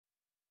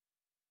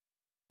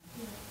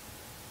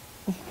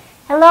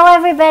Hello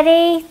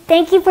everybody.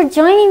 Thank you for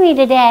joining me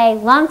today.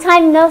 Long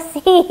time no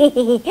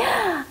see.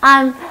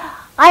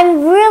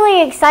 I'm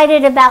really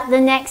excited about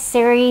the next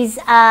series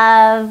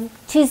of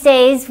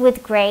Tuesdays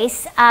with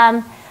Grace.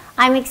 I'm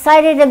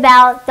excited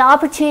about the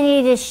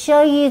opportunity to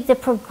show you the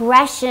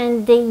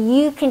progression that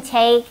you can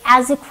take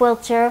as a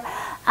quilter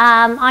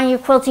on your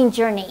quilting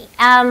journey.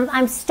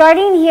 I'm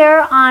starting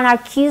here on our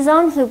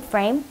Q-Zone hoop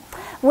frame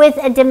with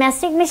a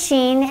domestic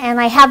machine, and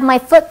I have my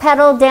foot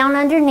pedal down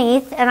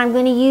underneath, and I'm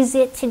going to use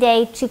it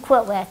today to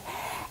quilt with.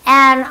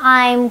 And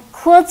I'm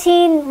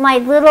quilting my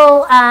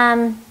little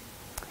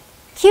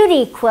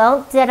cutie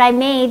quilt that I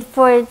made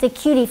for the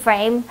cutie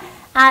frame.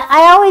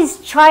 I always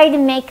try to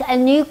make a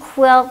new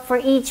quilt for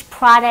each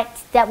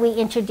product that we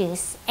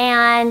introduce,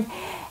 and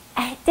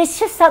it's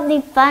just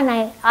something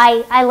fun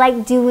I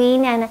like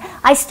doing. And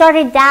I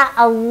started that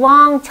a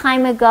long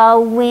time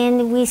ago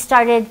when we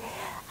started,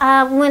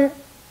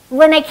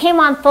 when I came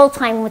on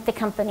full-time with the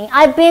company.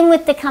 I've been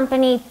with the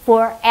company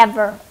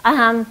forever.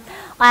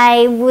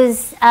 I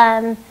was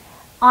on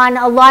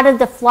a lot of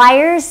the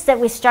flyers that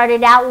we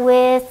started out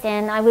with,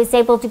 and I was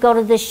able to go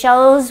to the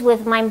shows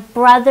with my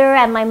brother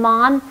and my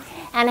mom,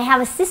 and I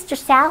have a sister,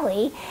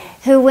 Sally,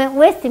 who went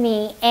with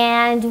me,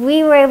 and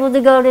we were able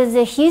to go to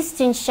the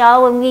Houston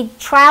show, and we'd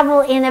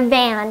travel in a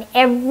van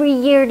every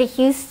year to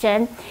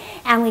Houston,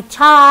 and we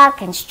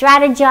talk and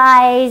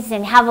strategize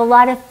and have a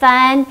lot of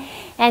fun.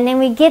 And then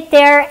we get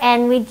there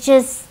and we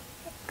just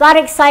got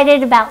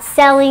excited about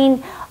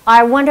selling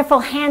our wonderful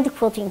hand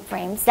quilting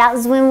frames. That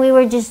was when we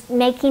were just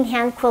making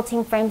hand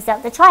quilting frames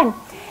at the time.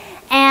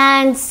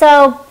 And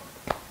so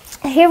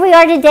here we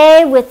are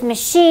today with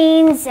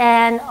machines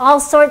and all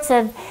sorts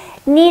of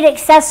neat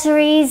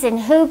accessories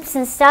and hoops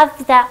and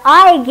stuff that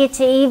I get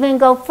to even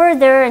go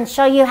further and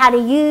show you how to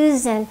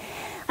use. And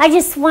I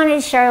just wanted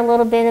to share a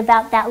little bit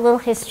about that little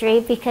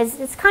history because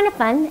it's kind of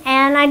fun,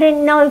 and I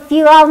didn't know if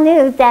you all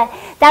knew that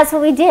that's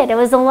what we did. It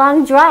was a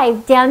long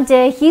drive down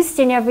to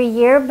Houston every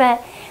year,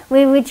 but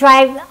we would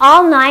drive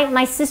all night.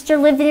 My sister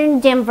lived in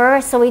Denver,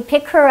 so we'd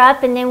pick her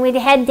up and then we'd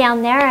head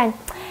down there.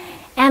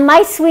 And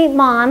my sweet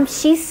mom,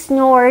 she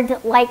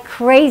snored like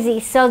crazy,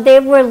 so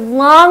they were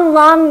long,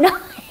 long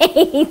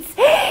nights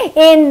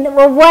in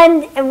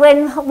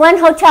one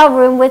hotel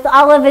room with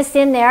all of us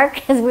in there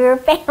because we were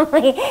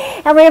family,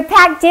 and we were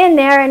packed in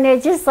there, and they're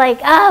just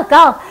like, oh,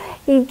 go.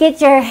 You get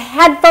your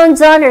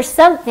headphones on or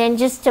something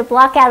just to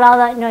block out all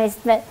that noise.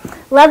 But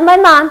love my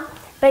mom,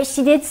 but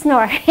she did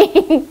snore.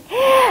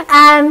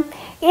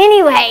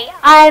 Anyway,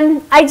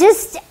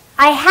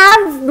 I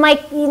have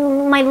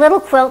my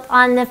little quilt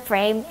on the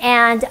frame,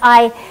 and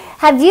I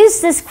have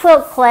used this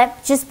quilt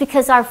clip just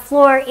because our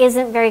floor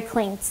isn't very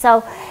clean.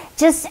 So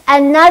just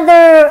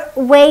another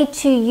way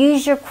to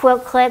use your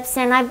quilt clips.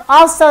 And I've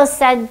also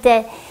said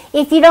that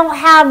if you don't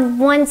have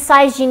one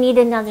size, you need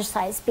another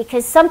size,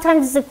 because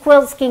sometimes the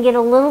quilts can get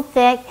a little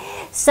thick.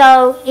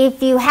 So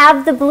if you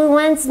have the blue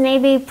ones,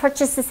 maybe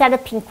purchase a set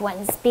of pink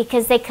ones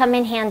because they come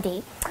in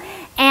handy.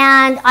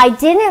 And I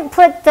didn't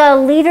put the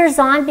leaders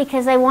on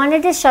because I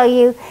wanted to show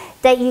you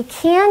that you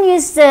can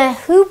use the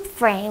hoop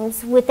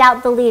frames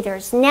without the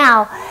leaders.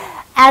 Now,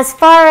 as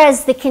far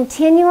as the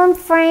continuum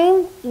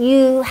frame,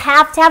 you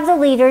have to have the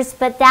leaders,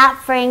 but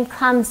that frame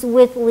comes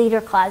with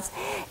leader claws.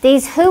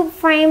 These hoop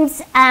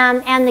frames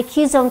and the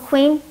Q-Zone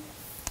Queen,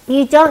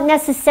 you don't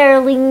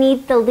necessarily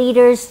need the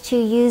leaders to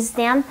use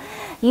them.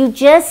 You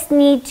just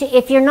need to,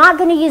 if you're not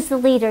going to use the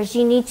leaders,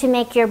 you need to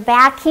make your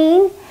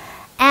backing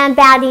and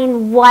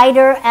batting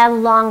wider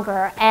and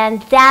longer,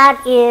 and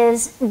that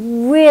is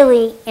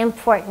really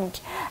important.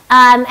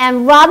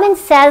 And Robin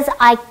says,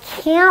 I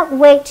can't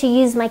wait to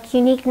use my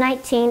Unique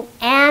 19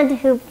 and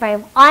hoop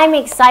frame. I'm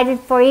excited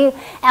for you,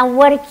 and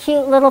what a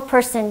cute little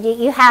person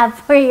you have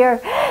for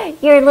your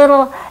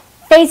little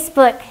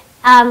Facebook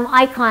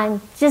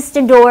icon. Just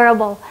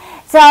adorable.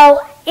 So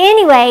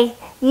anyway,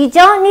 you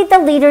don't need the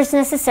leaders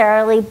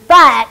necessarily,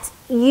 but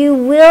you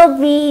will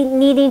be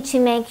needing to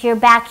make your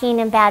backing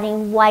and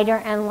batting wider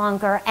and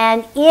longer,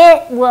 and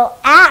it will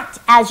act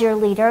as your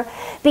leader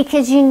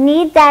because you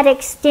need that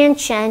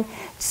extension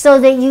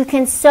so that you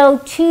can sew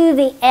to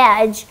the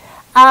edge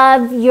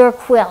of your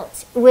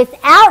quilt.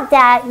 Without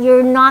that,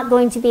 you're not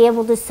going to be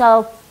able to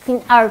sew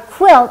our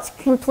quilt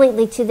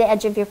completely to the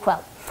edge of your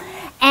quilt.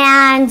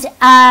 And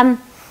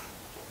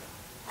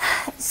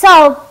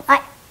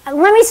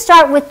let me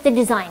start with the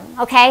design,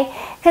 okay?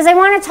 Because I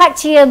want to talk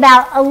to you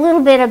about a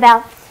little bit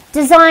about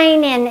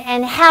design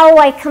and how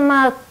I come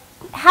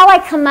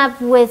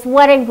up with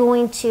what I'm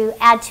going to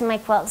add to my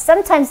quilt.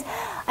 Sometimes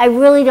I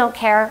really don't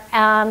care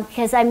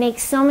because I make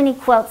so many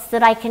quilts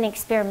that I can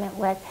experiment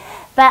with.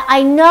 But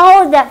I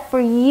know that for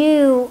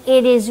you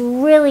it is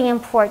really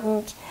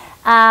important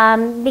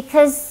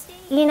because,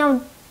 you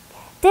know,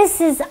 this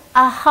is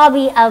a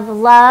hobby of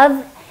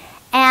love,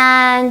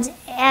 and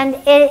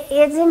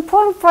it's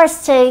important for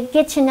us to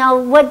get to know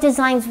what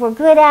designs we're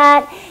good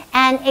at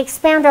and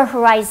expand our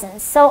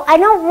horizons. So I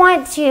don't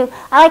want to,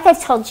 like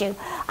I've told you,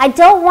 I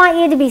don't want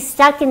you to be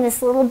stuck in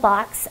this little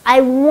box.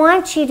 I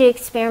want you to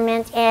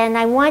experiment, and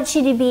I want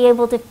you to be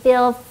able to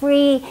feel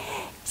free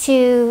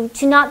to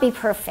not be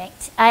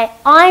perfect.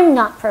 I'm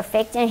not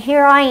perfect, and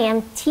here I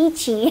am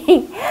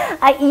teaching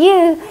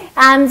you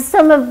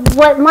some of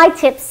what my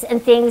tips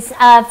and things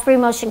of free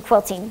motion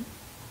quilting.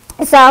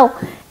 So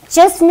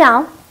just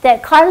know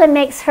that Carla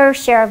makes her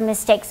share of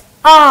mistakes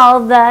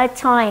all the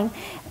time.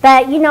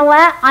 But you know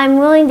what? I'm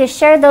willing to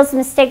share those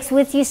mistakes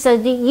with you so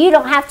that you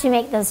don't have to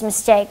make those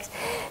mistakes.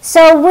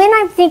 So when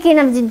I'm thinking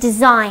of the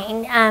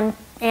design and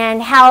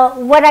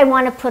what I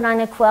want to put on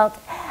a quilt,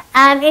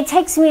 it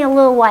takes me a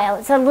little while.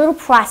 It's a little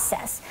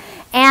process.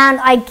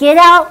 And I get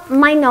out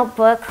my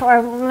notebook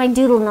or my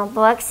doodle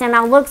notebooks and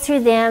I'll look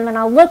through them and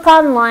I'll look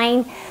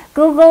online.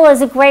 Google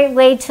is a great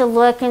way to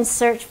look and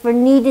search for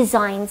new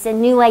designs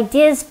and new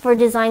ideas for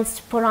designs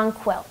to put on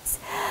quilts.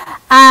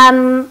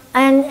 And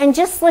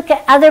just look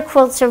at other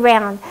quilts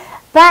around.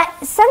 But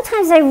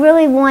sometimes I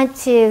really want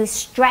to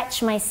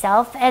stretch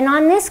myself, and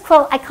on this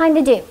quilt I kind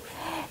of do.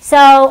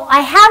 So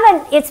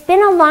it's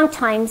been a long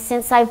time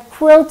since I've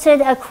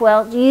quilted a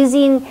quilt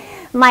using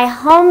my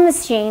home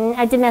machine,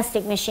 a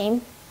domestic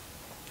machine,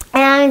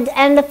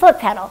 and the foot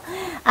pedal.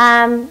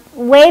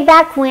 Way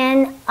back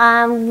when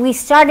we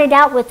started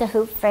out with the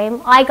hoop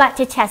frame, I got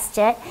to test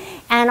it,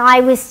 and I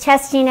was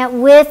testing it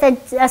with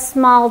a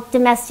small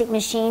domestic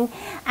machine.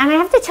 And I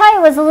have to tell you,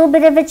 it was a little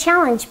bit of a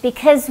challenge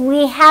because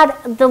we had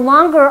the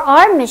longer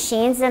arm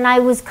machines, and I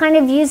was kind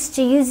of used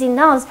to using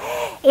those.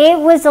 It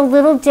was a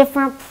little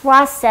different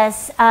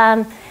process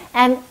and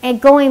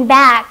going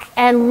back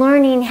and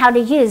learning how to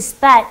use,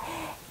 but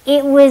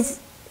it was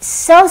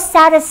so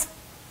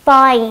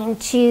satisfying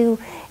to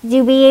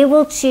be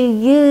able to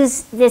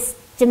use this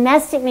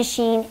domestic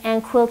machine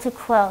and quilt a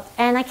quilt.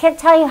 And I can't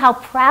tell you how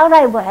proud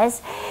I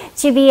was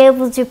to be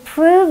able to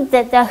prove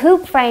that the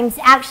hoop frames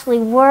actually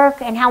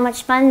work and how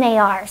much fun they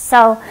are.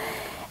 So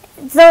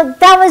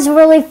that was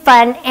really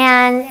fun,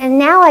 and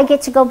now I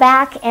get to go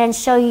back and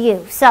show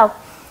you. So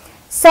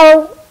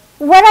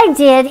what I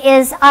did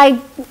is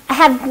I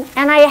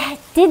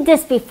did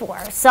this before,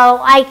 so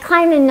I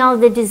kind of know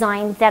the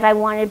design that I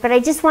wanted, but I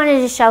just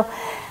wanted to show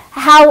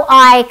how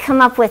I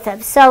come up with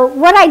them. So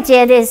what I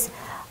did is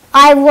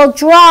I will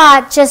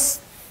draw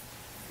just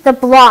the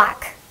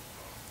block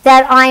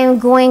that I am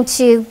going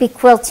to be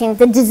quilting,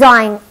 the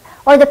design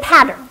or the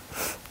pattern.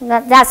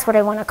 That's what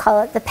I want to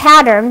call it, the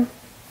pattern.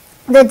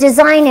 The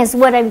design is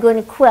what I'm going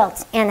to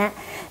quilt in it,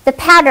 the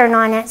pattern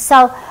on it.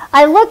 So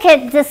I look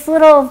at this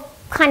little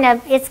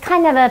it's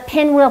kind of a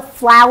pinwheel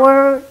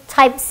flower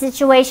type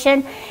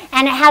situation,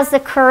 and it has the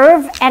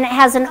curve and it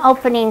has an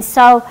opening.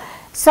 So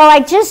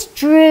I just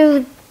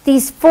drew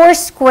these 4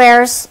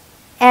 squares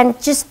and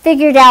just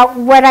figured out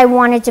what I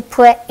wanted to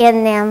put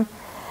in them.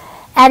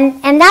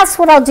 And that's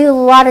what I'll do a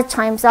lot of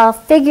times. I'll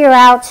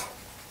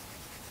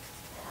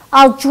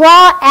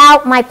draw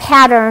out my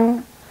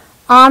pattern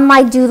on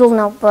my doodle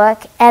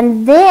notebook,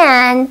 and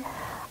then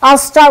I'll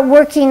start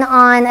working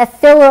on a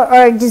filler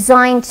or a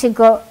design to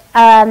go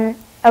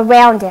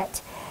around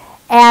it.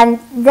 And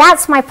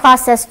that's my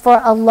process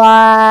for a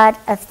lot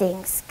of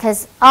things,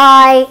 because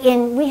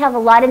we have a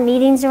lot of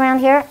meetings around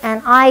here,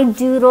 and I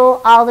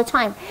doodle all the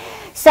time.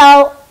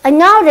 So I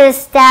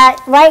noticed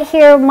that right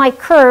here my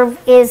curve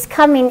is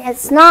coming,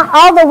 it's not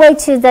all the way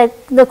to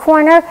the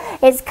corner,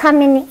 it's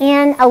coming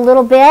in a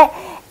little bit,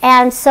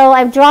 and so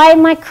I'm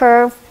drawing my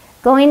curve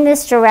going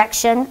this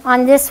direction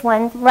on this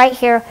one right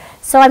here.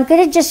 So I'm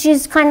going to just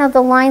use kind of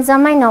the lines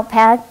on my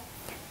notepad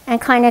and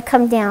kind of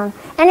come down.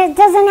 And it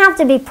doesn't have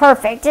to be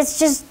perfect, it's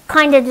just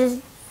kind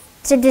of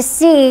to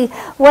see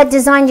what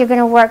design you're going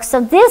to work.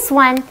 So this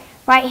one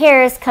right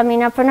here is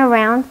coming up and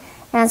around,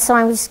 and so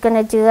I'm just going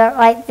to do that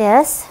like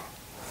this.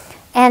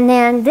 And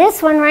then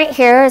this one right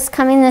here is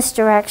coming this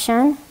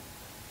direction.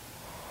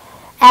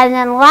 And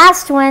then the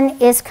last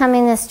one is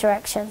coming this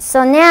direction.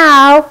 So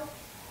now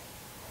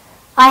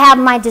I have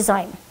my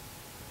design.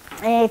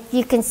 If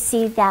you can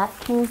see that.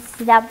 Can you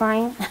see that,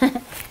 Brian?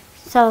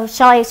 So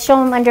shall I show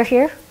them under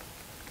here?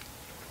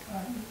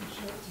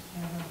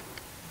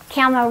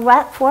 Camera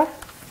what for?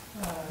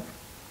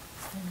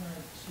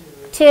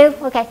 Camera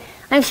 2. Okay.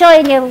 I'm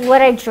showing you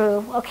what I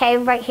drew, okay,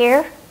 right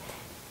here.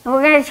 And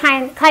we're going to try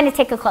and kind of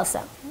take a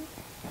close-up.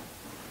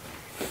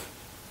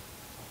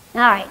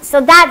 All right,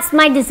 so that's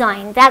my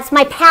design. That's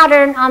my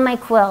pattern on my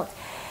quilt.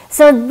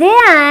 So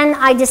then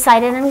I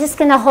decided, I'm just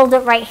going to hold it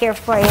right here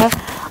for you.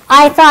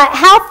 I thought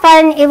how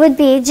fun it would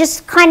be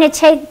just kind of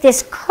take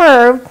this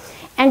curve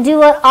and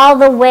do it all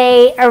the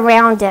way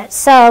around it.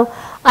 So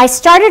I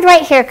started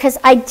right here because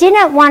I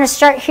didn't want to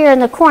start here in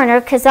the corner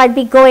because I'd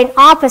be going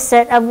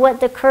opposite of what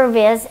the curve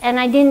is, and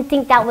I didn't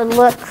think that would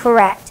look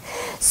correct.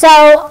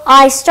 So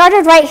I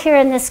started right here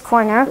in this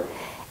corner,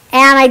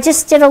 and I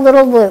just did a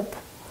little loop.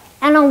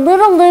 And a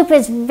little loop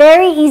is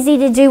very easy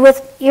to do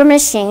with your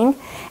machine.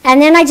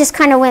 And then I just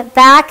kind of went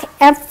back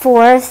and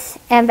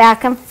forth and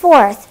back and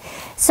forth.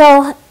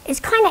 So it's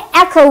kind of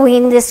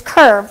echoing this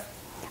curve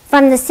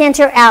from the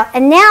center out.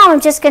 And now I'm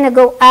just going to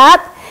go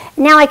up.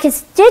 Now I can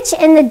stitch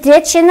in the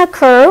ditch in the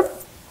curve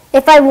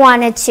if I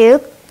wanted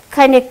to.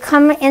 Kind of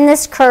come in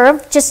this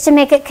curve just to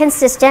make it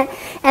consistent.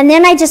 And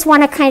then I just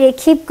want to kind of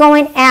keep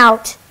going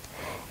out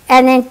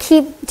and then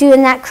keep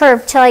doing that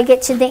curve till I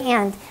get to the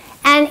end.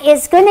 And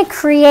it's going to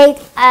create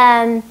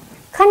kind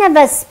of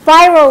a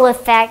spiral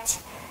effect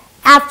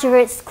after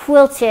it's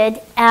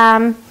quilted,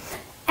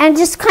 and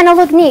just kind of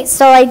look neat.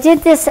 So I did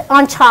this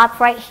on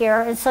top right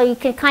here, and so you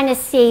can kind of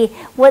see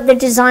what the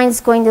design is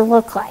going to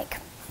look like.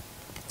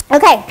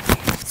 Okay,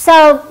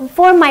 so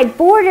for my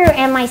border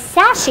and my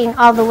sashing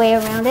all the way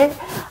around it,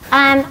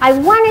 I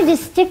wanted to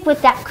stick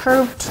with that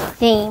curved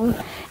theme.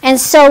 And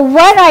so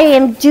what I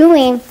am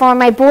doing for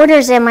my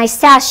borders and my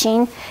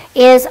sashing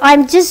is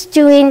I'm just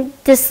doing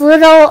this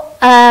little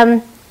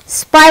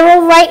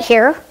spiral right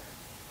here.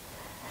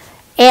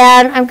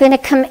 And I'm going to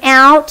come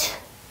out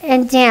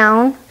and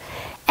down.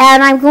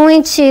 And I'm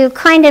going to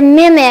kind of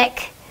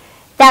mimic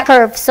that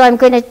curve. So I'm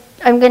going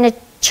to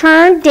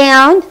turn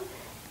down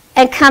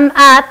and come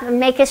up and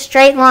make a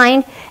straight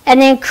line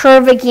and then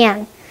curve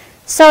again.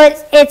 So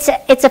it's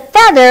a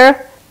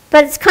feather,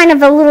 but it's kind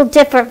of a little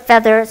different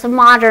feather. It's a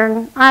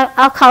modern,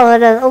 I'll call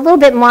it a little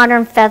bit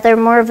modern feather,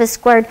 more of a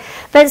squared.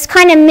 But it's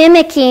kind of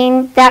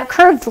mimicking that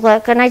curved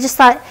look. And I just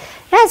thought,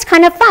 yeah, it's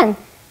kind of fun.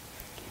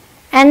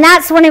 And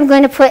that's what I'm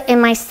going to put in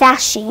my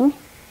sashing.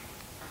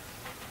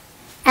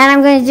 And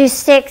I'm going to do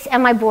 6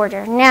 and my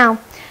border. Now,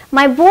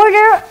 my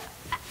border,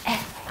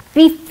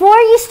 before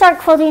you start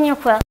quilting your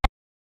quilt,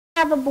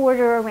 have a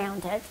border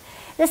around it.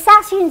 The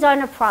sashings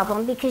aren't a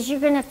problem because you're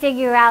going to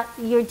figure out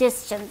your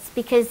distance,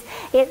 because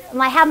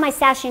I have my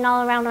sashing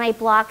all around my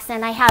blocks,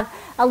 and I have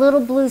a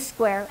little blue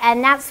square,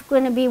 and that's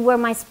going to be where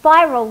my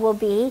spiral will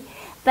be,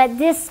 but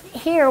this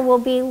here will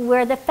be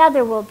where the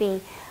feather will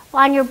be.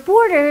 On your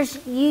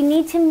borders, you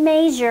need to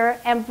measure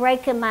and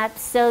break them up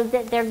so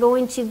that they're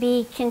going to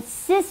be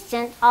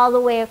consistent all the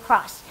way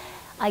across.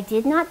 I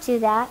did not do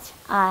that.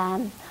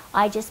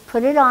 I just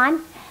put it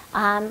on.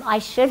 I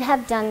should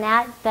have done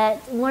that,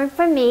 but learn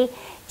from me.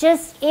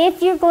 Just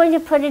if you're going to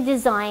put a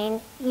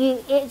design,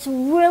 it's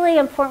really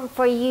important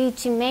for you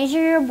to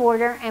measure your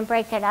border and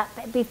break it up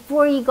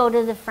before you go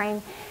to the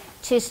frame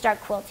to start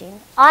quilting.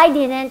 I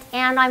didn't,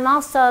 and I'm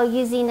also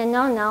using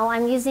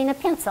I'm using a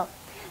pencil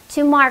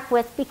to mark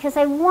with, because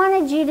I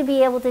wanted you to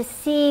be able to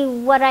see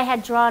what I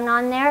had drawn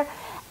on there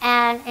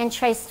and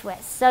traced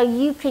with. So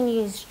you can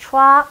use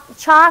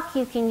chalk,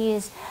 you can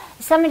use,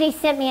 somebody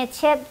sent me a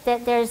tip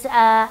that there's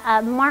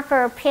a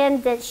marker or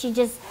pen that she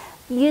just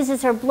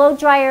uses her blow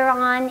dryer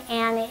on,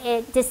 and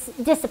it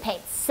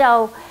dissipates.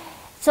 So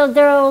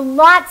there are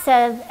lots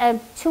of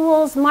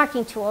tools,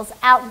 marking tools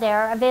out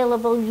there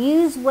available.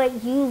 Use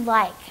what you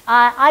like.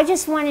 I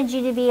just wanted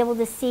you to be able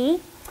to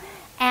see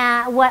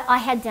what I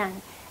had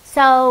done.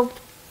 So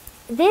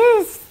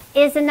this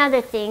is another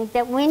thing,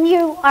 that when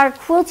you are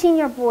quilting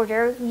your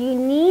border, you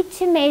need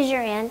to measure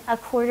in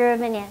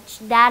 1/4 inch.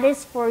 That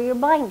is for your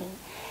binding.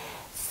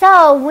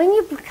 So when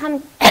you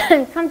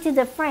come to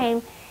the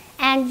frame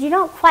and you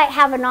don't quite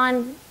have it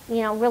on,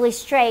 really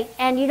straight,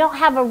 and you don't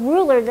have a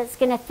ruler that's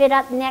going to fit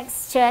up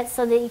next to it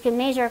so that you can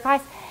measure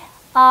across,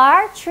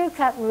 our True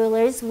Cut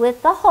rulers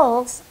with the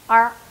holes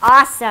are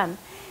awesome.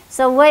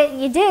 So what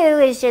you do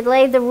is you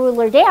lay the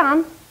ruler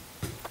down,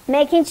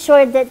 making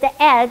sure that the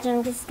edge, and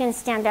I'm just going to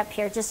stand up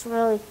here just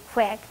really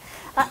quick.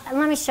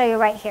 Let me show you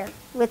right here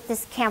with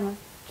this camera.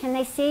 Can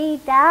they see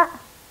that?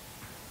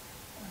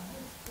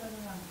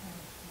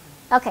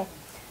 Okay,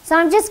 so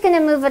I'm just going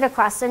to move it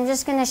across. I'm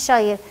just going to show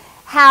you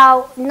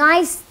how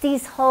nice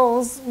these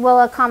holes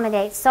will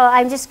accommodate. So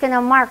I'm just going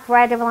to mark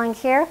right along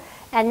here,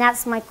 and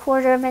that's my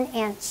 1/4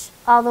 inch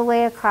all the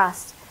way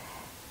across.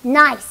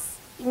 Nice.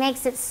 It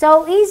makes it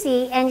so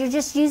easy, and you're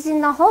just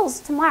using the holes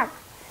to mark.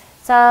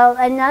 So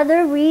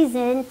another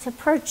reason to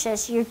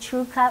purchase your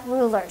True Cut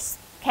rulers,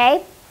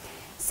 okay?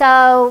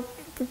 So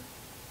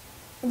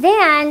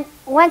then,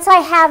 once I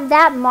have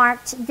that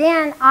marked,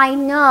 then I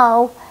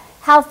know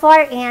how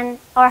far in,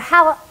 or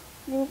how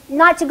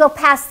not to go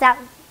past that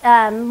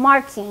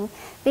marking,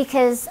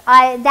 because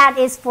that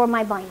is for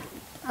my binding,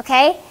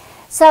 okay?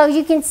 So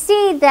you can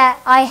see that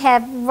I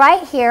have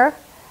right here,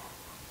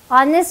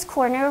 on this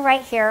corner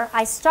right here,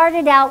 I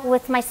started out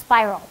with my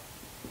spiral.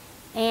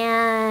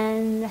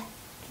 And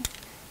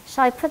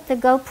shall I put the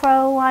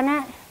GoPro on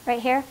it right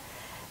here?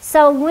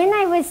 So when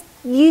I was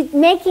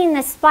making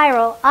the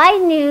spiral, I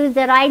knew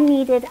that I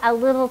needed a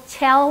little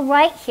tail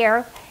right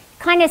here,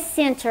 kind of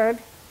centered,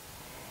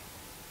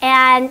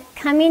 and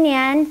coming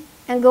in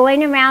and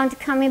going around,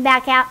 coming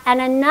back out,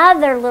 and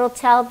another little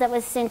tail that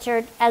was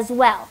centered as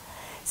well.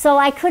 So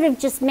I could have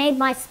just made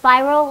my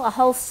spiral a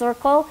whole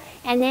circle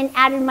and then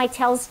added my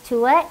tails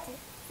to it.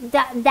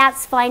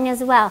 That's fine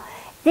as well.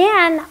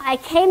 Then I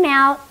came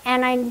out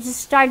and I'm just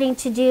starting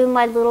to do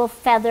my little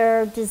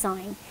feather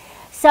design.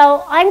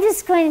 So I'm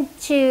just going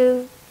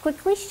to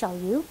quickly show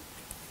you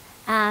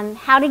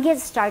how to get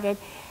started.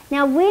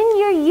 Now when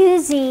you're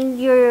using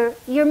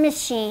your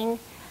machine,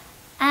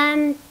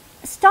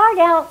 start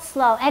out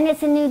slow, and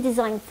it's a new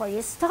design for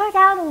you. Start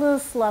out a little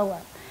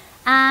slower.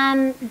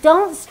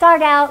 Don't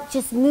start out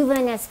just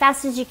moving as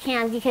fast as you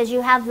can because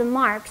you have the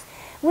marks.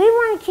 We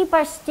want to keep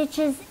our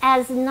stitches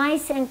as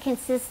nice and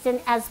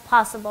consistent as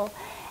possible.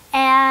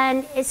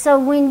 And so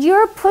when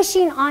you're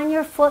pushing on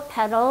your foot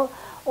pedal,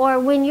 or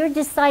when you're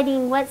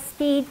deciding what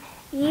speed,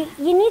 you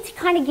need to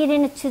kind of get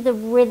into the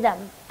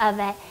rhythm of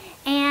it.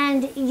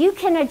 And you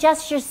can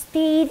adjust your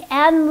speed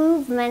and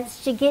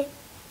movements to get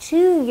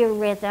to your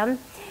rhythm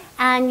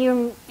and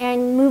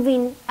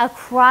moving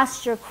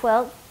across your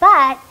quilt.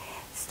 But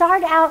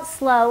start out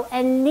slow,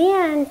 and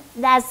then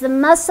as the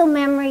muscle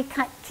memory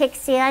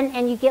kicks in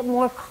and you get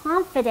more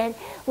confident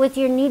with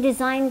your new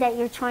design that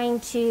you're trying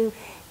to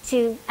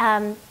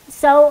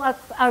sew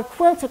or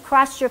quilt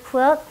across your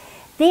quilt,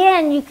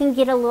 then you can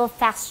get a little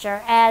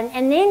faster,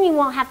 and then you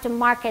won't have to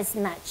mark as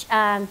much.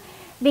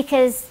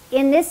 Because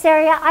in this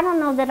area, I don't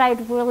know that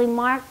I'd really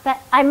mark,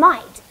 but I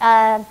might.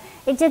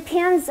 It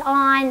depends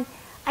on,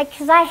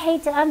 because I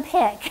hate to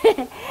unpick.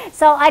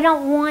 So I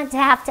don't want to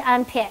have to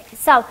unpick.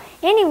 So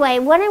anyway,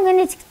 what I'm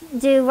going to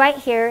do right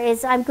here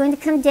is I'm going to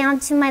come down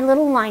to my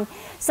little line.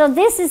 So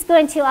this is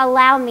going to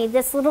allow me,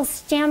 this little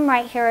stem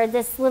right here,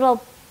 this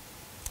little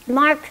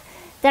mark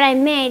that I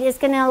made is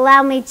going to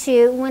allow me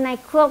to, when I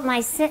quilt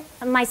my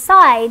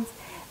sides,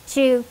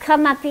 to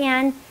come up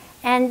in,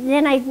 and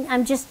then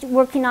I'm just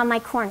working on my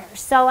corners.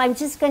 So I'm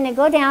just going to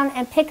go down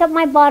and pick up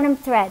my bottom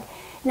thread.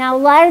 Now a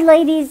lot of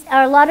ladies,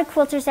 or a lot of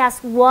quilters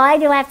ask, why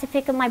do I have to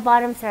pick up my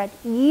bottom thread?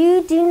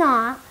 You do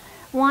not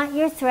want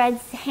your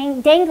threads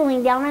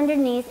dangling down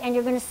underneath, and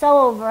you're going to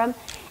sew over them,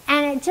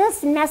 and it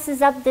just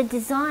messes up the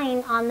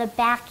design on the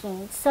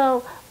backing.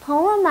 So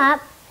pull them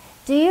up.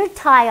 Do your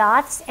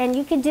tie-offs, and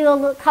you can do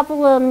a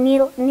couple of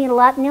needle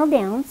up, needle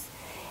downs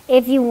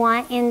if you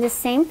want in the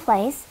same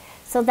place.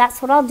 So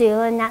that's what I'll do,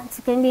 and that's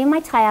going to be my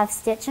tie-off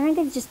stitch. And I'm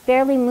going to just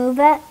barely move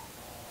it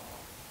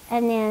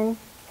and then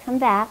come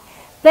back.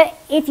 But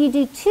if you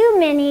do too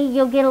many,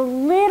 you'll get a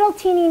little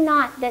teeny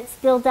knot that's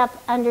built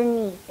up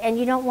underneath, and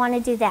you don't want to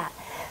do that.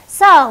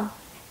 So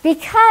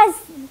because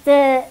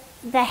the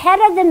head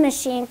of the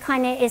machine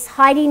kind of is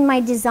hiding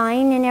my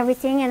design and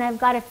everything, and I've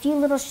got a few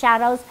little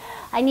shadows,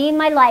 I need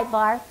my light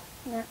bar.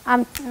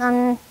 I'm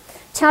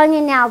telling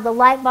you now, the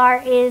light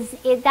bar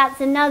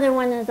that's another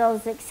one of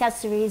those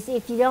accessories.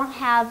 If you don't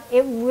have,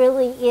 it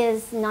really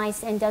is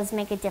nice and does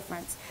make a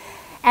difference.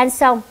 And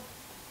so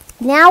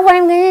now what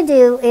I'm going to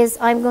do is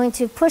I'm going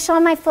to push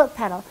on my foot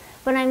pedal,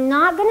 but I'm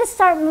not going to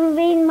start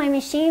moving my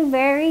machine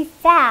very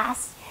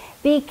fast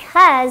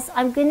because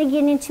I'm going to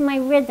get into my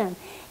rhythm.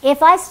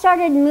 If I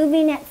started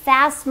moving it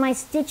fast, my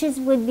stitches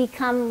would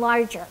become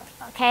larger,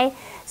 okay?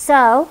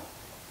 So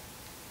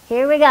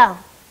here we go.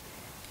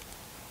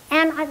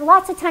 And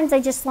lots of times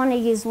I just want to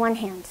use one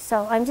hand.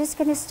 So I'm just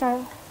going to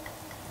start.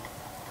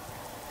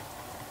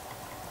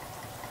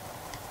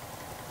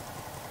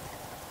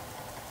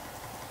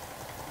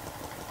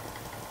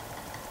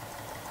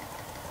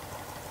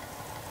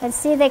 And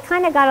see, they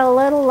kind of got a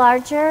little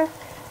larger.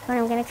 But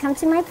I'm going to come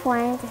to my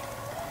point.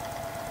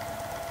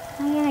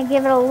 I'm going to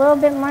give it a little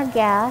bit more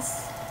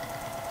gas.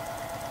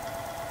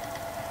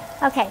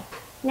 Okay.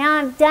 Now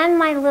I've done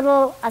my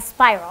little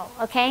spiral,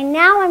 okay?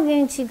 Now I'm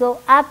going to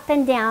go up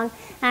and down,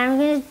 and I'm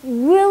going to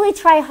really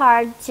try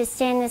hard to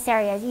stay in this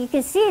area. You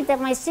can see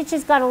that my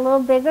stitches got a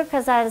little bigger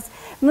because I was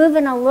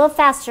moving a little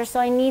faster,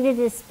 so I needed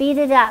to speed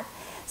it up.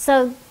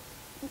 So,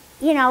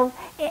 you know,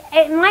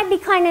 it might be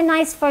kind of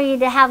nice for you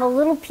to have a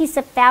little piece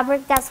of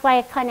fabric. That's why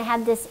I kind of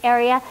have this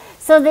area,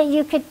 so that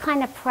you could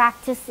kind of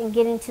practice and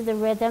get into the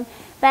rhythm.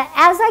 But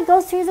as I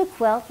go through the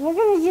quilt, we're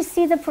going to just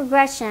see the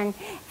progression.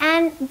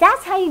 And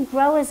that's how you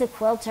grow as a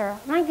quilter.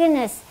 My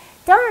goodness,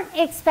 don't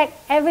expect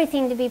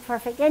everything to be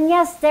perfect. And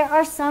yes, there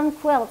are some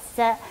quilts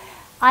that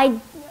I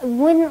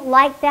wouldn't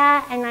like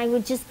that, and I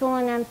would just go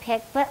and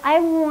unpick. But I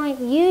want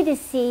you to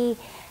see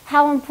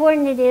how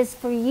important it is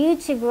for you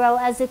to grow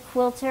as a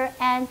quilter.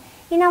 And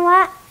you know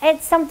what?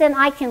 It's something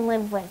I can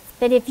live with.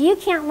 But if you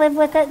can't live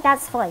with it,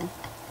 that's fine.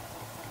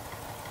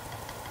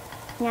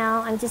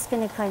 Now I'm just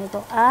going to kind of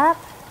go up.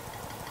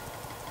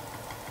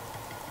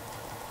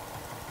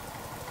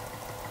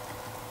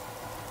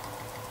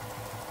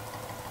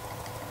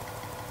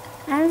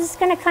 I'm just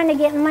going to kind of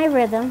get in my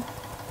rhythm.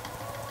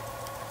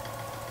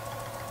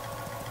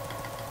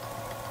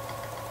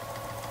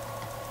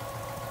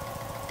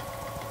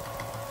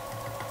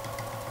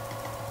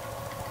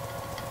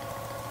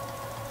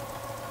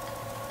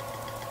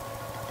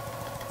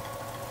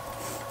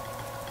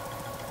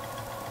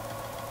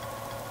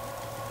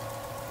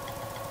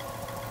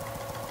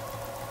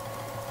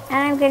 And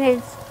I'm going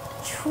to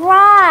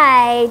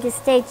try to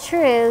stay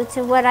true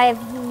to what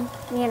I've,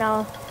 you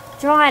know,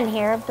 drawn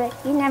here, but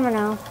you never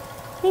know.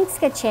 Things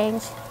could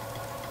change.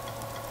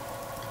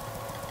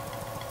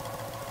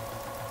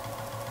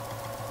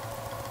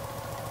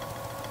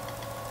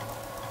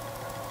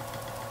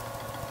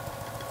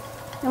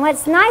 And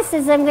what's nice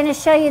is I'm going to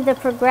show you the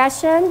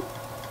progression,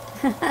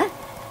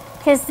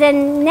 because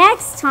then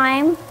next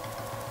time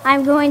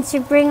I'm going to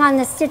bring on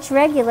the stitch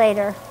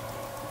regulator,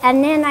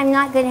 and then I'm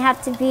not going to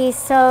have to be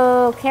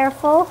so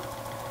careful.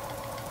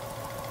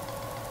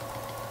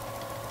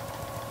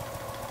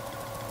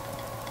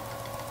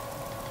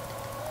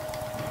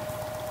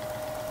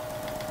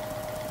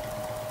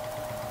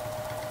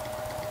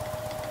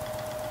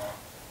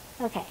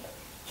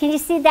 Can you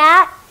see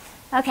that?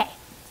 Okay.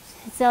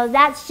 So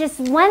that's just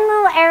one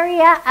little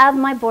area of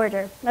my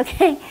border,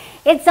 okay?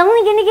 It's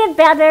only going to get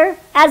better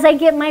as I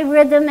get my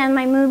rhythm and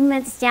my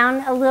movements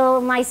down a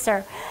little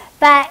nicer.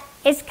 But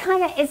it's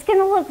going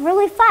to look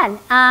really fun.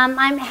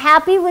 I'm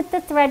happy with the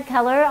thread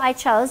color I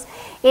chose.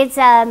 It's,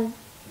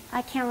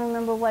 I can't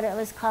remember what it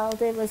was called.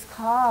 It was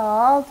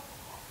called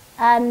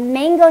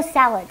Mango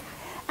Salad.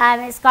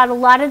 It's got a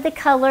lot of the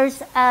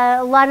colors,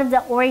 a lot of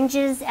the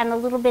oranges and a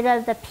little bit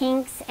of the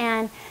pinks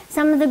and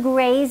some of the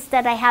grays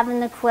that I have in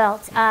the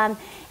quilt.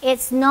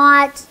 It's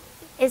not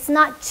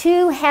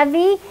too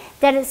heavy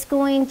that it's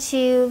going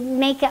to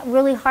make it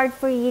really hard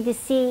for you to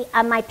see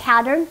my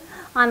pattern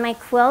on my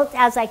quilt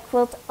as I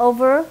quilt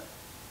over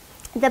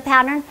the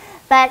pattern,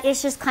 but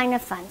it's just kind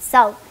of fun.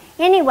 So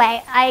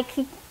anyway, I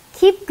could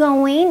keep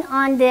going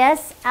on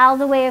this all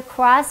the way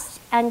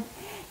across and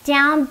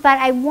down, but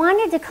I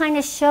wanted to kind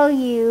of show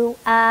you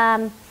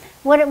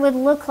what it would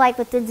look like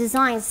with the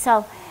design.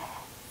 So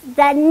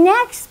the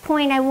next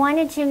point I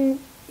wanted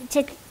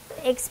to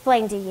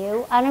explain to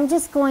you, and I'm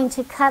just going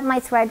to cut my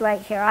thread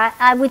right here.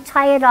 I would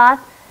tie it off.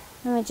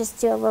 Let me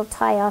just do a little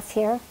tie off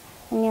here.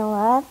 Kneel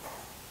up.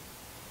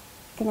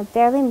 Gonna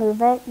barely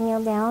move it.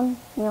 Kneel down,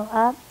 kneel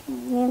up,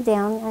 kneel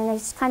down, and I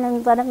just kind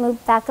of let it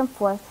move back and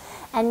forth.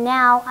 And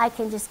now I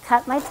can just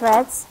cut my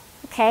threads,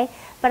 okay?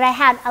 But I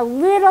had a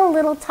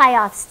little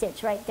tie-off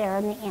stitch right there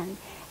in the end,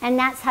 and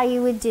that's how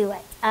you would do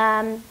it.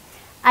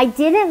 I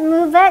didn't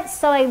move it,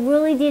 so I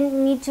really didn't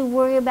need to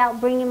worry about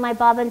bringing my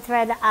bobbin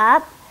thread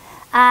up,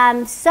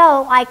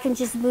 so I can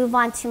just move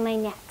on to my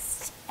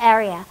next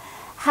area.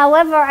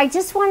 However, I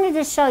just wanted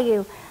to show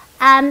you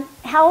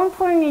how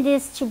important it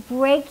is to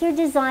break your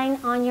design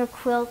on your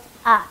quilt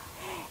up.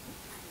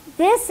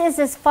 This is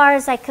as far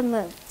as I can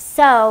move,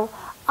 so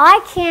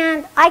I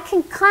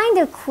can kind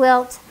of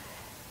quilt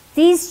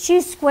these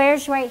two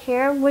squares right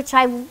here, which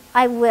I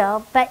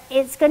will, but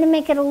it's going to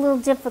make it a little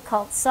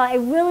difficult. So I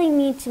really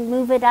need to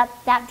move it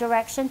up that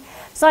direction.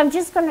 So I'm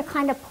just going to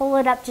kind of pull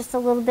it up just a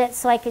little bit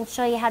so I can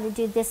show you how to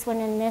do this one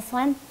and this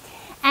one.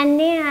 And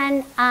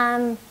then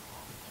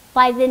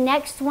by the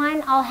next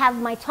one, I'll have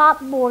my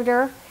top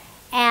border.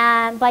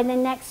 And by the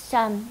next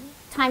time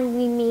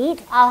we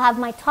meet, I'll have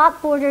my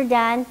top border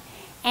done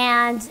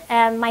and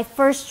my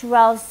first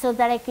row so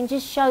that I can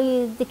just show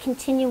you the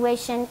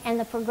continuation and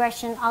the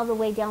progression all the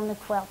way down the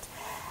quilt.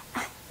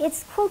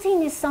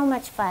 Quilting is so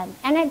much fun,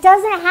 and it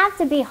doesn't have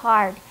to be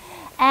hard.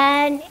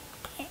 And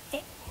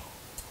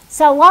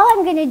so all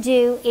I'm going to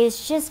do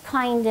is just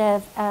kind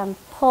of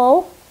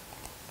pull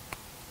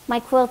my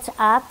quilt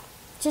up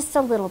just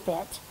a little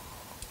bit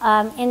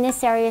in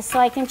this area so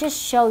I can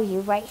just show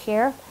you right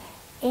here.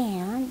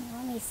 And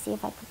let me see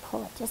if I can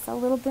pull it just a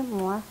little bit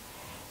more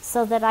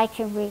so that I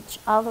can reach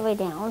all the way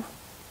down.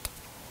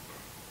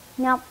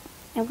 Nope,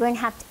 I'm going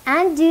to have to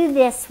undo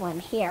this one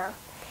here.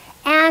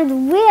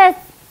 And with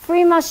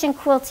free motion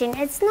quilting,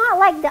 it's not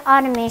like the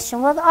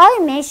automation. Well, the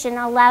automation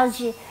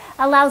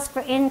allows for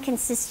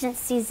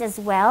inconsistencies as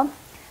well.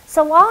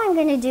 So all I'm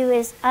going to do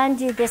is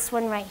undo this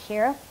one right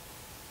here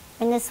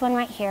and this one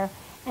right here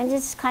and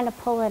just kind of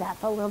pull it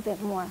up a little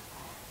bit more.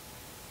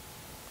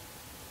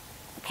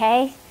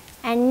 Okay,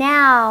 and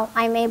now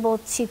I'm able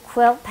to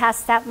quilt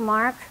past that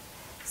mark.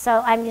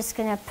 So I'm just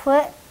going to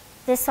put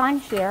this on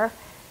here.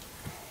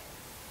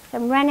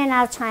 I'm running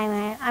out of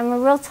time. I'm a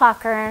real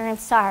talker, and I'm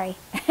sorry.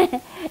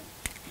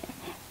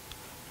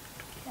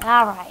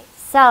 All right,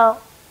 so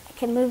I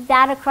can move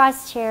that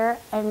across here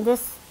and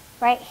this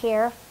right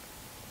here.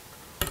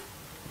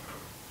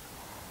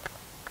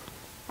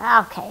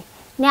 Okay,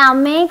 now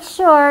make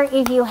sure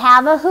if you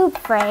have a hoop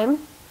frame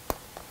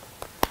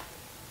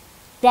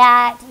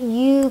that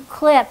you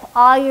clip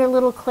all your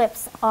little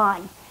clips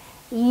on.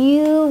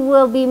 You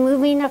will be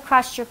moving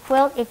across your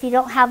quilt if you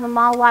don't have them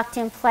all locked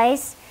in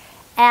place.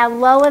 And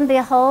lo and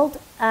behold,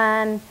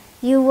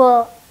 you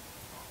will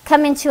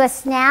come into a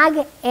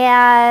snag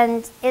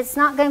and it's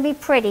not going to be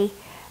pretty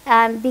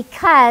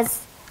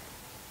because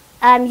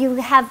you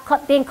have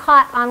been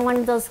caught on one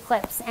of those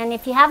clips. And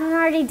if you haven't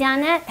already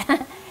done it,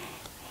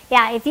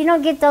 yeah, if you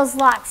don't get those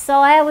locked. So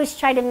I always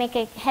try to make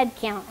a head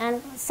count.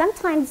 And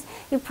sometimes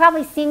you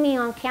probably see me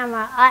on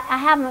camera. I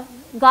haven't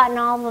gotten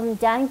all of them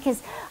done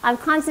because I'm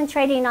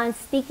concentrating on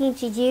speaking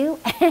to you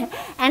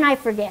and I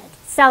forget.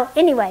 So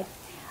anyway,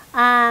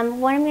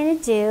 what I'm going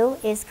to do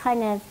is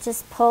kind of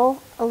just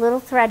pull a little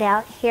thread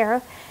out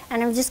here,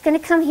 and I'm just going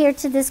to come here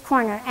to this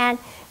corner. And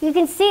you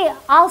can see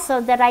also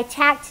that I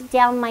tacked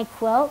down my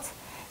quilt.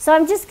 So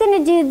I'm just going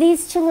to do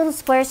these two little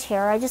squares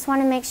here. I just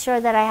want to make sure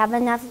that I have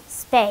enough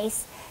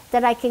space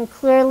that I can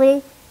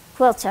clearly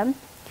quilt them.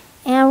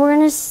 And we're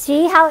going to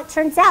see how it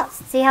turns out,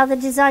 see how the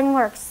design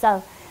works.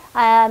 So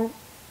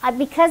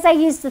because I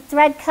used the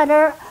thread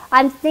cutter,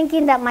 I'm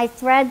thinking that my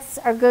threads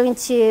are going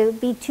to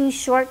be too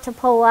short to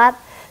pull up.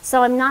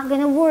 So I'm not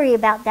going to worry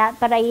about that,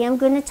 but I am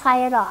going to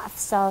tie it off.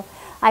 So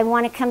I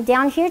want to come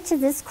down here to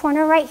this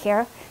corner right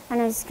here,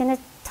 and I'm just going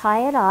to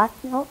tie it off.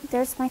 Oh,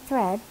 there's my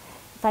thread.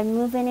 If I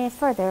move any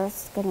further,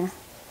 it's going to,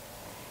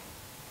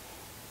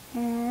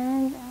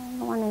 and I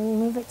don't want to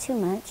move it too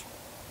much.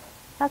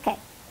 Okay.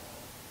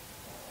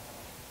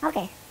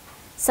 Okay.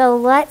 So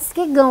let's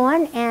get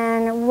going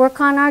and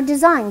work on our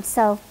design.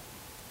 So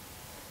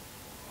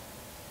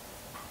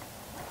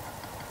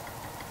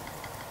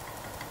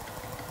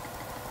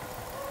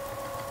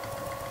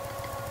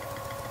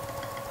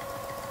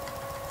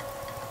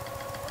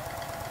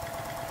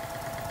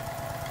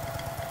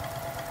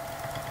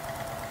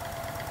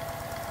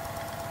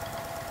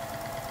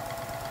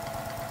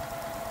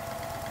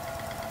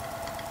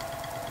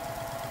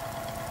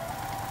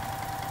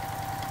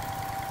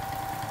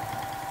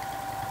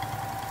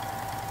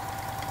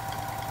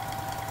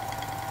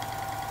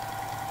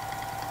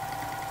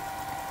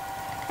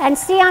and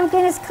see, I'm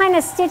going to kind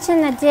of stitch in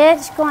the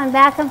ditch, going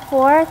back and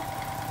forth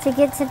to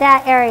get to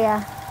that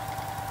area.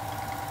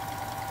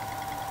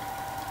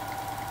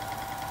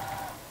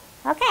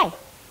 Okay,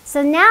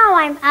 so now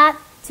I'm up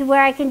to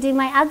where I can do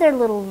my other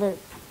little loop,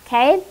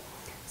 okay?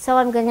 So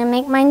I'm going to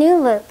make my new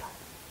loop.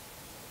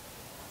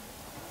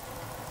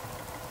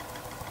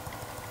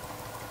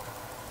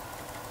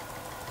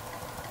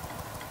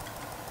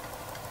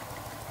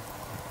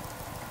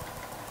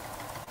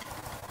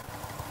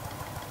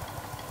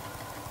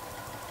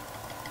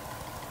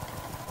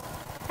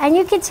 And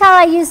you can tell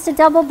I used a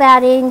double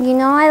batting. You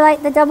know I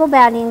like the double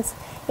battings.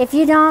 If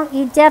you don't,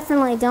 you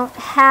definitely don't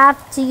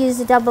have to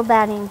use a double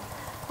batting.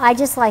 I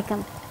just like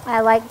them. I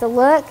like the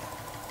look.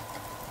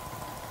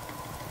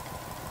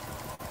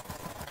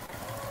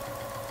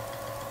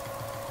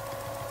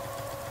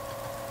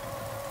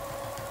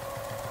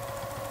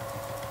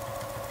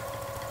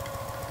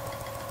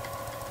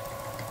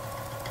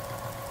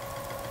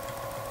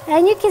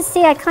 And you can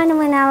see I kind of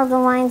went out of the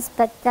lines,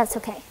 but that's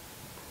okay.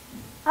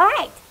 All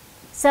right.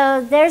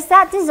 So there's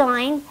that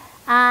design.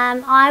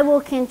 I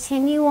will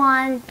continue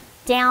on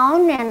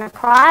down and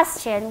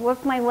across and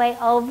work my way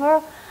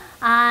over.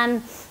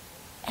 I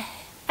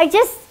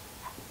just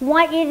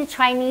want you to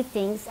try new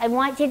things. I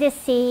want you to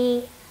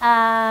see,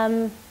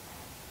 let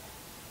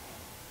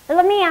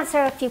me answer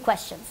a few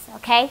questions,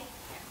 okay?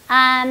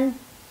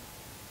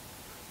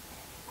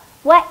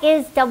 What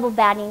is double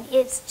batting?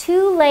 It's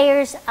 2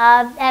 layers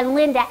of, and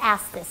Linda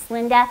asked this.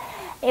 Linda,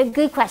 a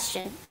good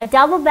question. A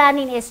double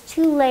batting is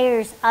 2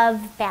 layers of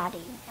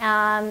batting,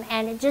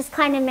 and it just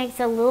kind of makes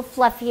it a little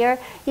fluffier.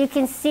 You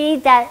can see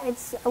that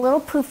it's a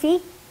little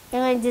poofy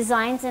in the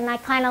designs, and I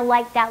kind of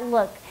like that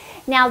look.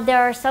 Now,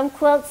 there are some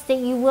quilts that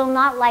you will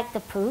not like the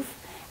poof,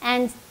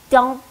 and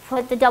don't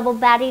put the double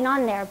batting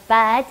on there,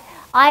 but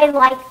I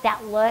like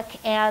that look,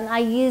 and I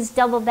use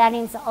double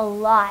battings a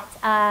lot.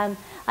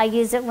 I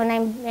use it when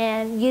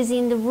I'm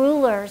using the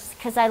rulers,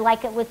 because I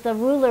like it with the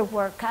ruler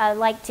work. I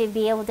like to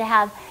be able to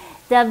have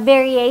the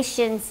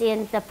variations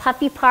in the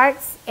puffy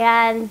parts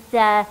and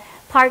the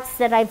parts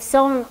that I've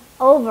sewn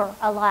over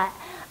a lot.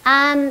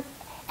 And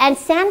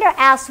Sandra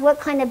asked, what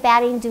kind of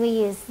batting do we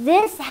use?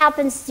 This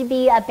happens to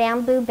be a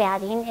bamboo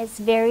batting. It's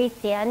very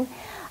thin,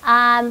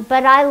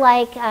 but I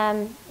like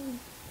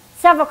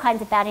several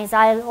kinds of battings.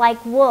 I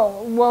like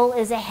wool. Wool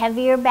is a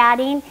heavier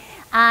batting.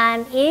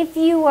 If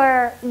you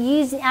are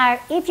using,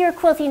 if you're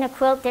quilting a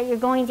quilt that you're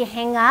going to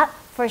hang up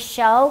for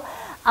show,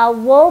 a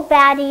wool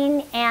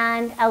batting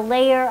and a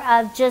layer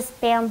of just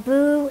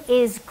bamboo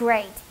is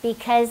great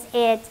because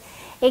it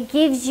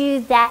gives you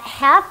that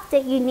heft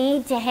that you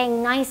need to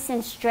hang nice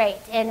and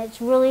straight, and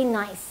it's really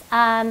nice.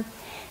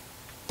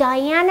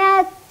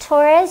 Diana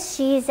Torres,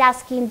 she's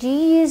asking, do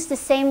you use the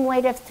same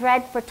weight of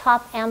thread for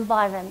top and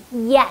bottom?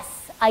 Yes,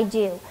 I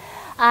do.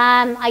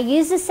 I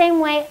use the same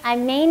weight. I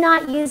may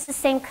not use the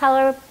same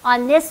color.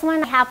 On this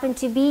one, I happen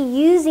to be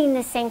using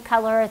the same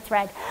color of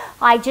thread.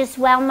 I just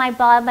wound my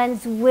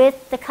bobbins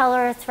with the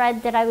color of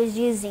thread that I was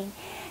using.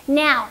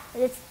 Now,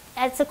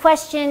 it's a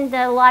question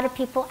that a lot of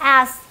people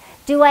ask,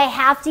 do I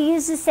have to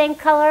use the same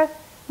color?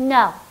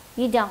 No,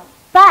 you don't.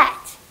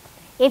 But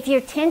if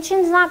your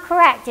tension's not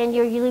correct and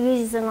you're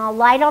using a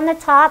light on the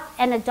top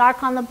and a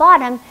dark on the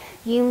bottom,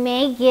 you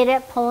may get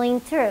it pulling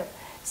through.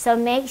 So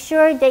make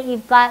sure that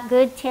you've got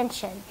good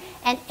tension.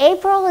 And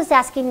April is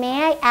asking,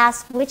 may I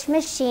ask which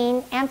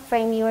machine and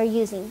frame you are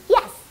using?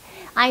 Yes,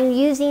 I'm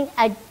using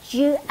a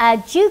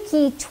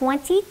Juki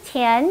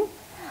 2010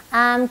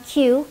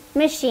 Q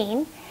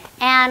machine,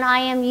 and I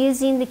am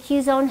using the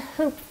Q-Zone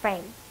hoop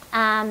frame.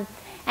 And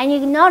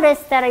you can notice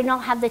that I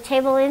don't have the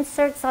table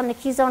inserts on the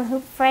Q-Zone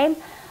hoop frame.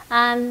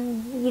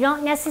 You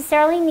don't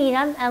necessarily need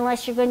them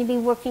unless you're going to be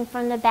working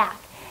from the back.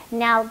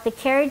 Now, the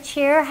carriage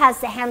here has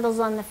the handles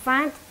on the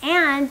front,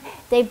 and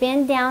they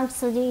bend down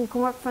so that you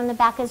can work from the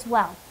back as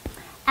well.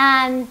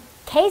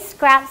 Kay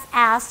Scraps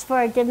asked,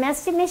 for a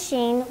domestic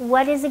machine,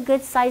 what is a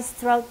good size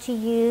throat to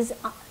use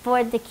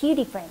for the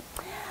cutie frame?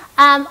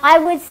 I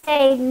would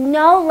say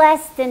no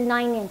less than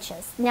 9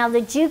 inches. Now, the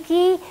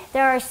Juki,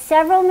 there are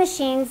several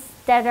machines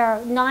that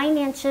are 9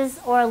 inches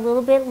or a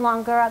little bit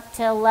longer, up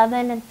to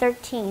 11 and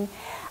 13.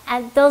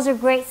 And those are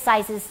great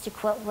sizes to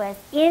quilt with.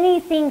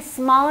 Anything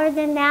smaller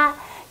than that,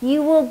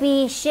 you will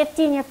be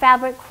shifting your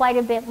fabric quite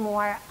a bit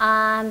more.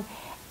 And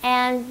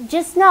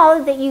just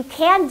know that you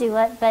can do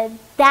it, but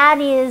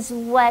that is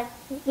what,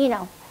 you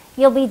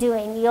you'll be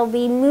doing. You'll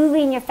be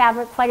moving your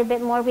fabric quite a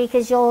bit more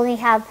because you'll only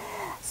have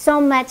so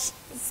much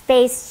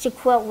space to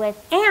quilt with,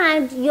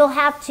 and you'll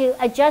have to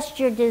adjust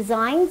your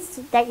designs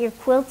that you're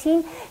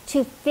quilting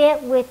to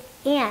fit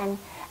within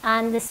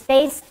the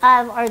space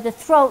of, or the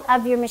throat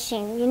of your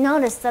machine. You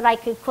notice that I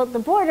could quilt the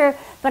border,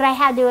 but I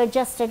had to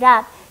adjust it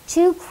up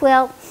to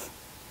quilt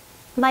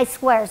my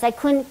squares. I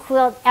couldn't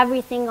quilt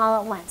everything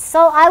all at once.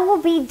 So I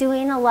will be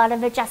doing a lot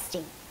of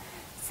adjusting.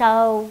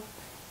 So,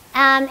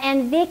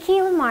 and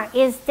Vicki Lamar,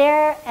 is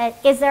there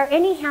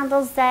any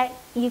handles that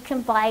you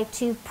can buy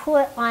to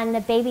put on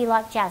the Baby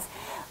Lock Jazz?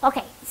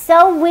 Okay,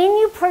 so when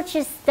you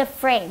purchase the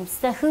frames,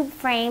 the hoop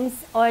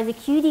frames or the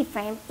cutie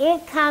frame,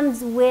 it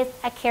comes with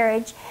a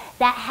carriage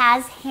that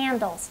has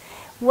handles.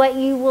 What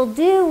you will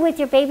do with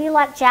your Baby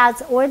Lock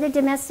Jazz or the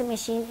domestic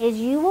machine is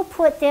you will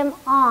put them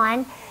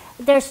on.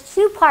 There's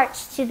two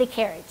parts to the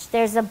carriage.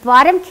 There's a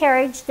bottom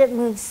carriage that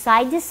moves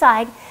side to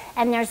side,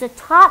 and there's a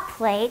top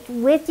plate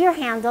with your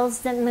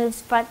handles that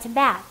moves front to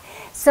back.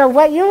 So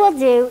what you will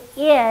do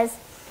is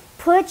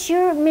put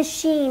your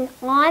machine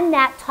on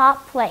that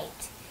top plate,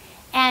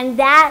 and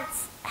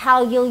that's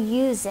how you'll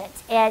use it.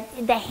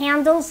 The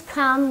handles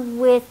come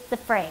with the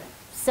frame.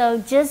 So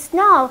just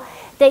know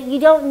that you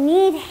don't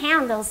need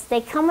handles.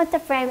 They come with the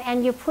frame,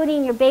 and you're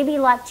putting your Baby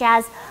Lock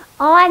Jazz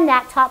on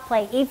that top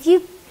plate.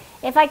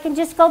 If I can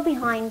just go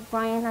behind,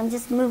 Brian, I'm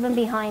just moving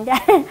behind.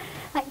 I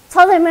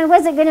told him I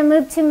wasn't going to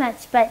move too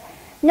much, but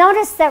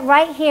notice that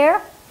right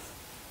here,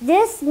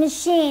 this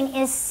machine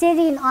is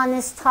sitting on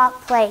this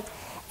top plate,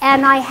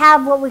 and I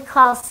have what we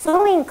call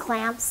sewing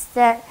clamps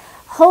that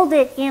hold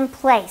it in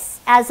place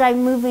as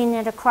I'm moving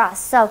it across.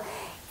 So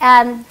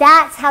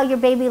that's how your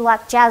Baby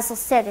Lock Jazz will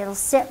sit. It'll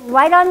sit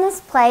right on this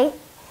plate,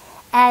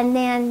 and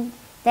then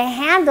the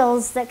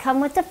handles that come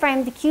with the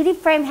frame, the cutie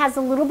frame has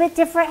a little bit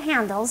different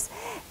handles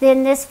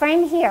than this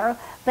frame here,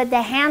 but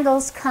the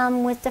handles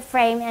come with the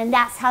frame, and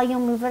that's how you'll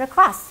move it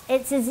across.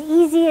 It's as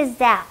easy as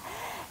that.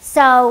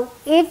 So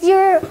if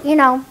you're,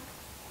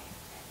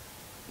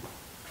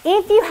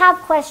 if you have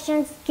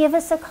questions, give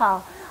us a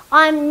call.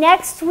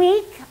 Next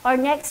week, or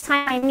next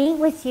time I meet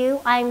with you,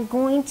 I'm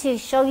going to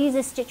show you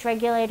the stitch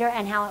regulator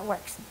and how it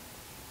works.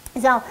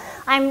 So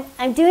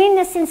I'm doing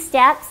this in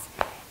steps,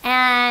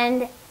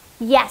 and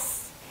yes,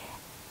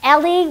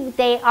 Ellie,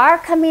 they are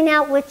coming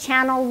out with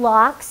channel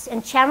locks,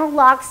 and channel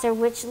locks are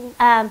which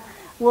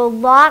will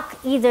lock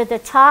either the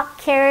top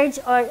carriage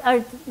or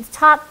the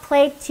top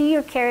plate to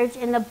your carriage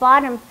and the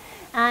bottom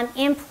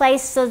in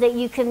place so that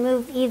you can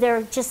move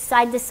either just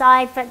side to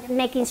side,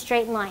 making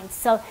straight lines.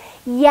 So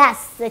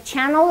yes, the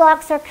channel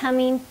locks are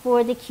coming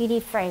for the cutie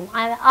frame.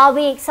 I'll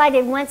be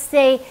excited once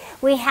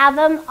we have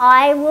them.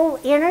 I will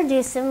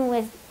introduce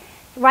them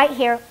right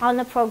here on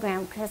the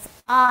program, because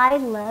I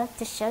love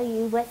to show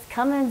you what's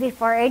coming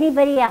before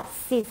anybody else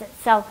sees it.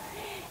 So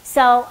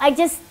I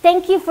just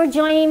thank you for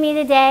joining me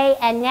today,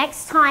 and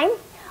next time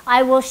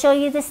I will show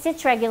you the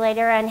stitch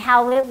regulator and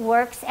how it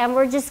works, and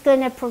we're just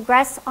going to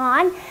progress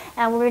on,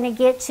 and we're going to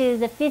get to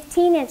the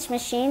 15-inch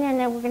machine, and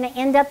then we're going to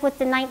end up with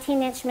the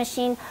 19-inch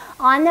machine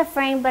on the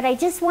frame. But I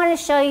just want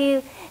to show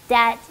you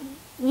that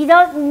you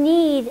don't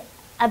need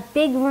a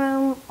big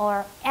room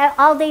or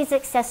all these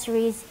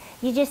accessories.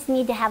 You just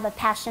need to have a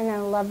passion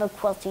and a love of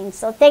quilting.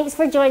 So thanks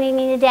for joining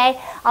me today.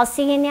 I'll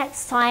see you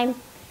next time,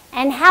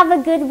 and have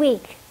a good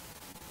week.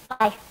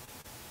 Bye.